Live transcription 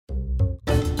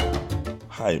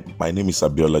Hi, my name is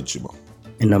Abiola Jimo.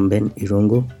 And I'm Ben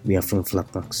Irongo. We are from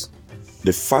Flapmax.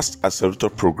 The first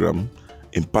Accelerator program,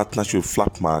 in partnership with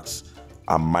Flapmax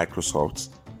and Microsoft,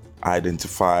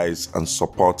 identifies and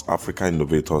supports African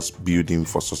innovators building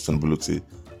for sustainability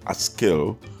at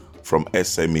scale, from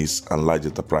SMEs and large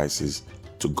enterprises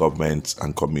to governments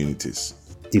and communities.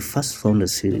 The first Founder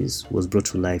Series was brought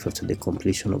to life after the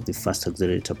completion of the first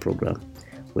Accelerator program,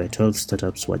 where 12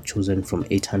 startups were chosen from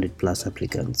 800 plus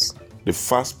applicants. The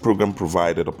first program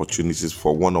provided opportunities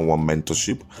for one-on-one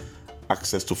mentorship,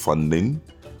 access to funding,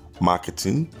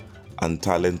 marketing, and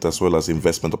talent, as well as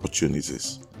investment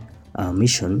opportunities. Our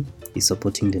mission is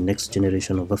supporting the next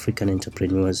generation of African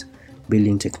entrepreneurs,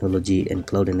 building technology and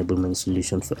cloud enablement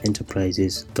solutions for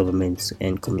enterprises, governments,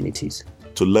 and communities.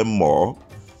 To learn more,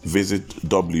 visit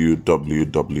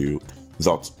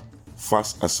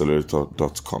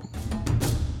www.fastaccelerator.com.